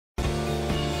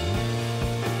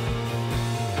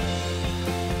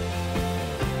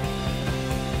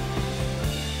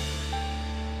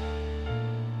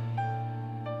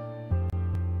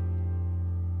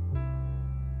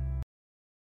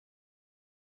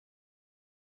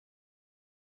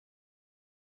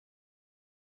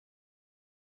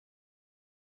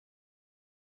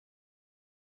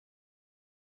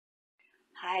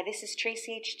Hi, this is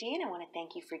Tracy HD, and I want to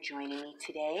thank you for joining me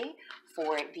today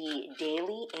for the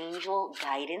Daily Angel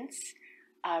Guidance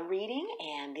reading.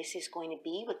 And this is going to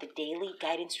be with the Daily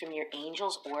Guidance from Your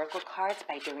Angels Oracle cards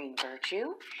by Doreen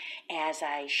Virtue. As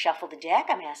I shuffle the deck,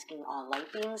 I'm asking all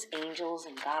light beings, angels,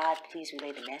 and God, please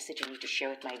relay the message I need to share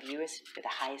with my viewers for the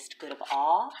highest good of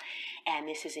all. And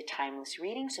this is a timeless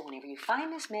reading, so whenever you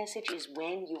find this message is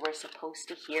when you are supposed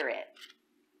to hear it.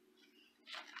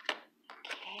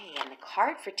 Okay, and the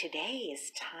card for today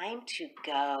is Time to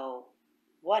Go.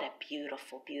 What a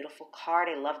beautiful, beautiful card.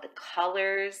 I love the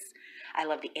colors. I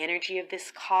love the energy of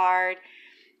this card.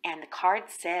 And the card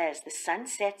says, the sun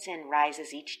sets and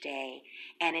rises each day,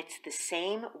 and it's the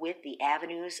same with the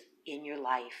avenues in your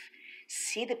life.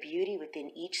 See the beauty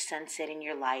within each sunset in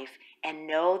your life, and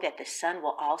know that the sun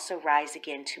will also rise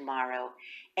again tomorrow.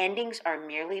 Endings are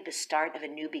merely the start of a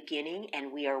new beginning,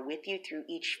 and we are with you through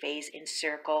each phase in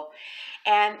circle.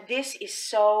 And this is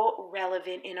so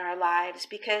relevant in our lives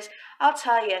because I'll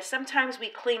tell you, sometimes we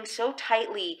cling so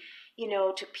tightly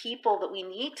to people that we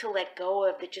need to let go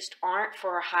of that just aren't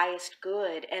for our highest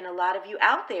good. And a lot of you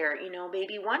out there, may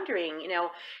be wondering,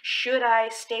 should I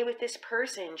stay with this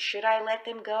person? Should I let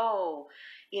them go?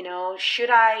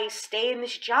 Should I stay in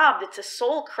this job that's a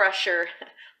soul crusher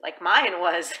like mine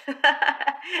was?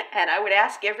 And I would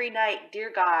ask every night,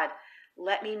 dear God,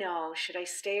 let me know, should I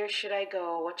stay or should I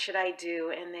go? What should I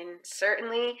do? And then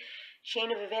certainly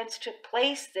chain of events took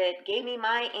place that gave me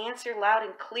my answer loud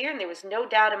and clear, and there was no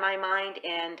doubt in my mind,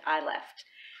 and I left.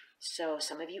 So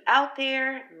some of you out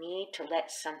there need to let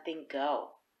something go,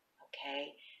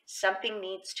 okay? Something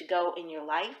needs to go in your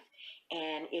life,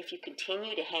 and if you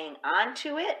continue to hang on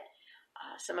to it,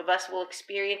 some of us will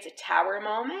experience a tower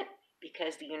moment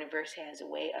because the universe has a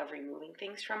way of removing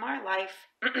things from our life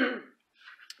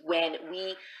when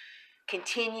we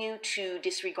continue to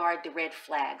disregard the red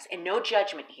flags. And no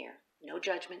judgment here, no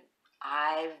judgment.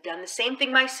 I've done the same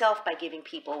thing myself by giving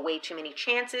people way too many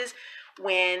chances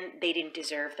when they didn't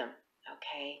deserve them,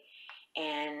 okay?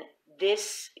 And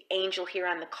this angel here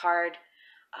on the card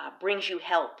brings you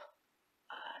help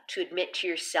to admit to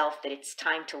yourself that it's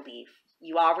time to leave.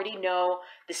 You already know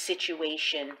the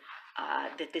situation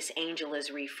that this angel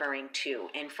is referring to.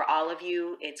 And for all of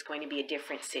you, it's going to be a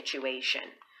different situation.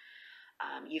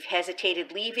 You've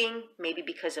hesitated leaving, maybe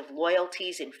because of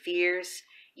loyalties and fears,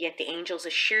 yet the angels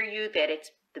assure you that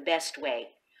it's the best way.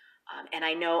 And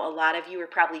I know a lot of you are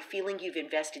probably feeling you've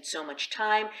invested so much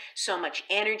time, so much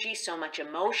energy, so much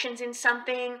emotions in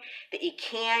something that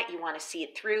you want to see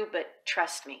it through, but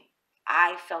trust me,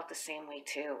 I felt the same way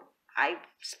too. I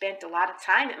spent a lot of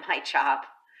time at my job.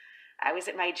 I was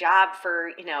at my job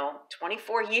for,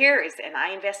 24 years, and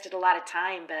I invested a lot of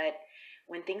time, but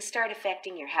when things start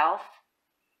affecting your health,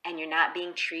 and you're not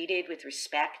being treated with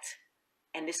respect,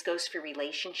 and this goes for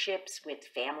relationships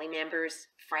with family members,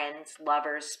 friends,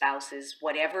 lovers, spouses,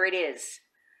 whatever it is.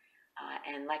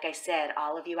 And like I said,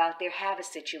 all of you out there have a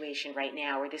situation right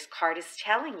now where this card is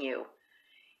telling you,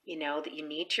 that you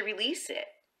need to release it.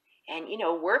 And,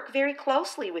 work very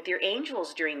closely with your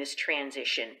angels during this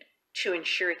transition to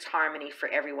ensure it's harmony for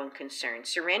everyone concerned.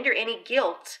 Surrender any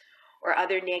guilt or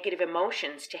other negative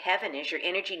emotions to heaven, as your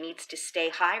energy needs to stay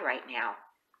high right now.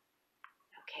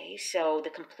 Okay, so the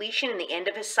completion and the end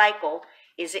of a cycle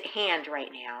is at hand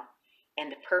right now,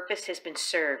 and the purpose has been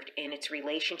served in its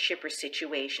relationship or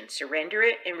situation. Surrender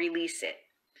it and release it.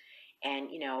 And,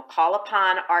 call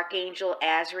upon Archangel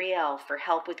Azrael for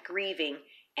help with grieving,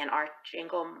 and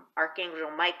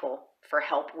Archangel Michael for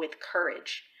help with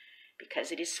courage,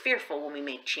 because it is fearful when we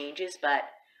make changes, but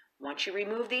once you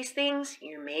remove these things,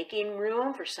 you're making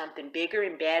room for something bigger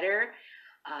and better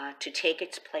to take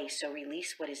its place. So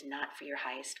release what is not for your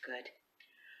highest good.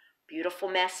 Beautiful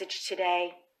message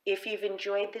today. If you've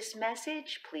enjoyed this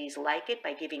message, please like it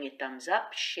by giving it a thumbs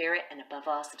up, share it, and above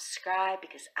all, subscribe,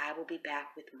 because I will be back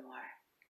with more.